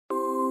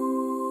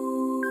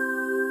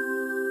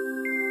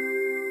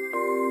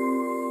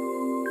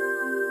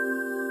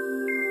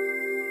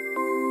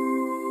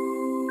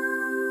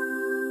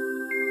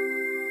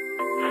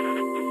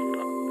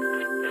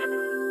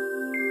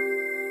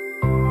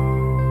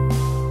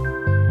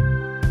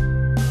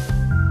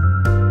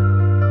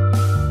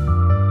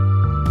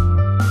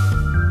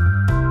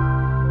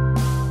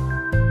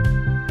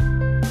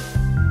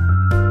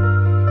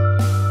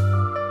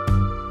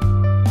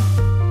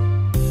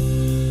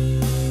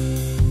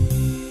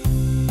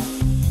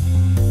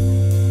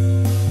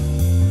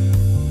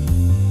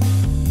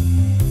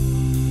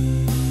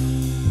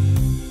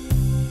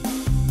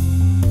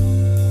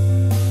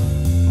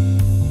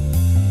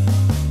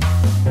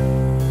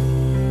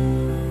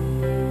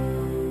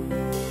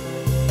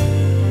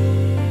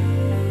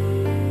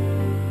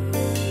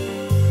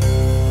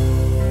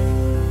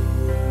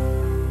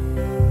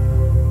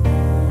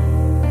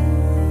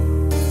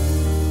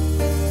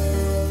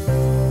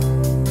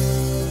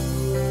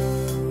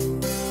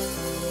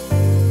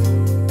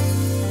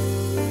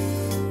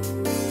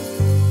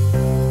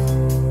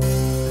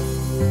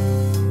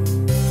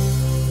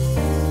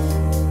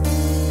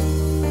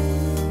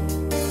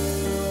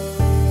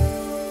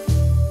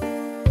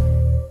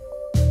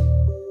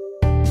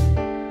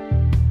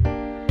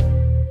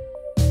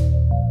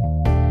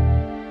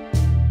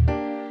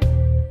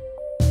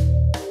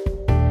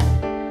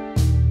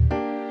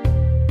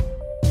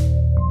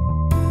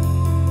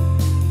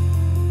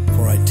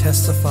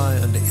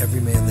testify unto every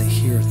man that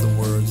heareth the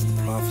words of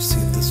the prophecy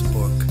of this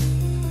book.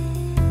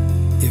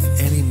 If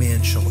any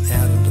man shall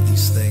add unto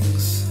these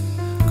things,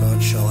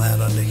 God shall add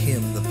unto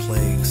him the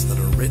plagues that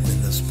are written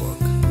in this book.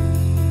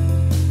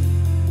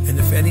 And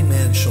if any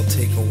man shall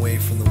take away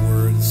from the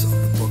words of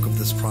the book of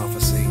this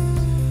prophecy,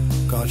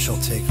 God shall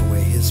take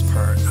away his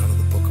part out of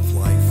the book of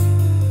life,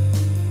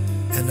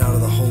 and out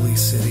of the holy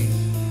city,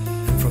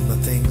 and from the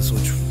things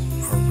which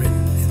are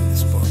written in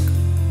this book.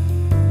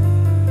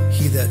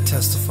 He that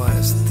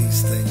testifieth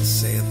these things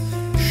saith,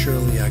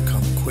 Surely I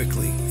come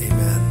quickly.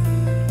 Amen.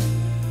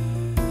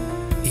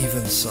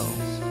 Even so,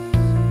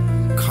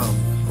 come,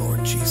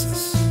 Lord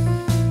Jesus.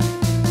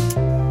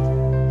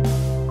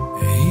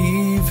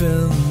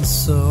 Even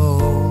so,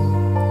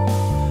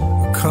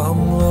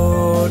 come,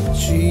 Lord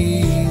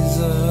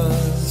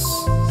Jesus.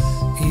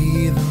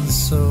 Even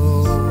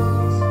so,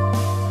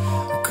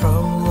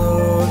 come,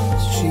 Lord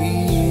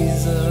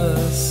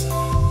Jesus.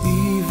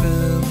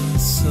 Even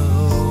so,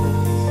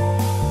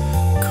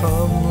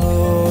 come,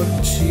 Lord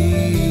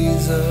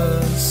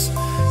Jesus.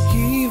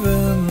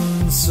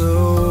 Even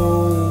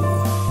so,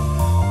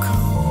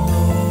 come,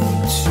 Lord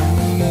Jesus.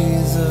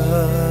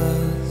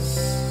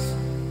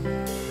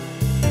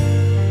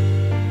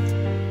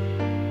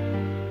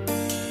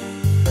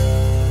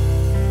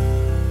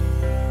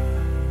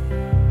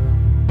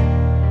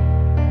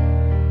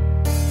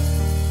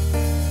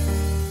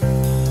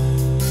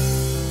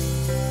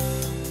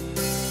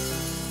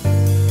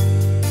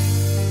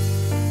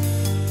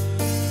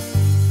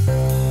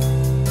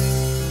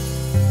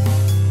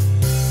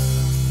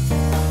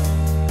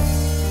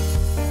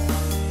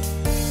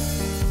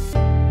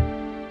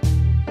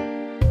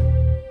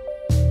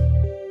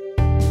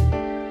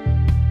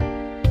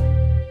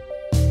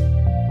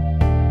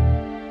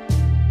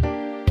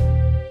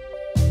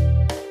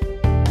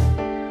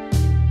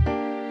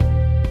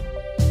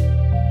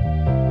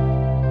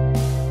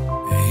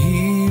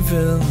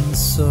 Even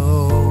so,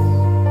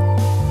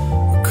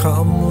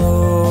 come,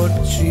 Lord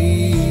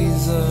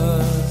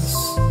Jesus.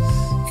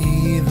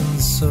 Even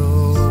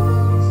so,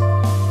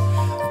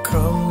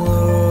 come, Lord Jesus. Even so, come,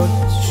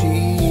 Lord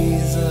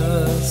Jesus.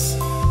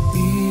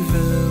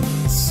 Even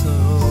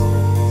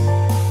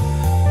so,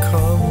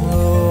 come,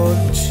 Lord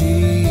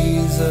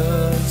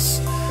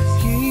Jesus.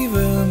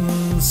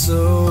 Even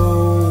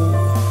so,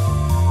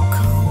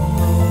 come,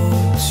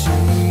 Lord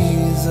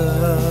Jesus.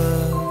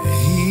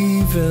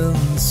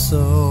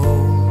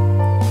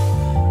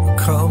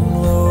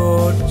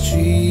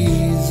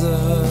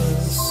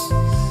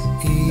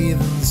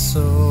 Even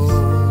so,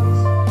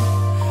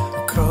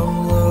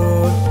 come,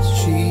 Lord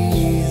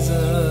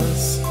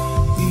Jesus.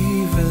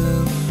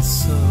 Even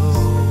so,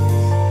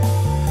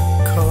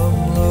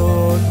 come,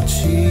 Lord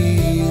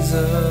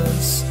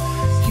Jesus.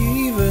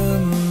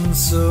 Even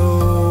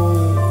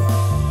so,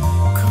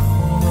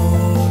 come,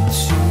 Lord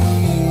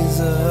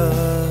Jesus.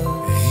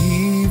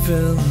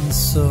 Even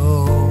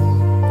so,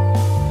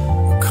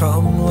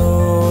 come,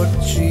 Lord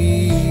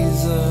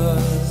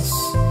Jesus.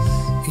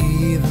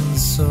 Even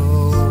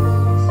so,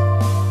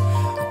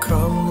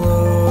 come,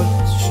 Lord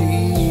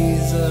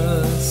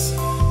Jesus.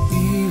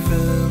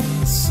 Even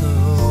so,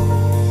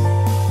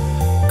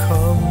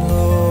 come,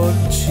 Lord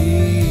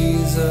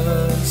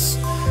Jesus.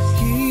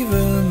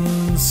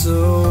 Even so,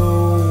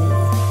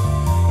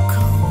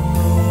 come,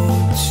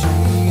 Lord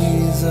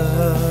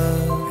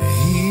Jesus.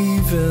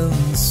 Even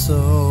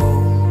so.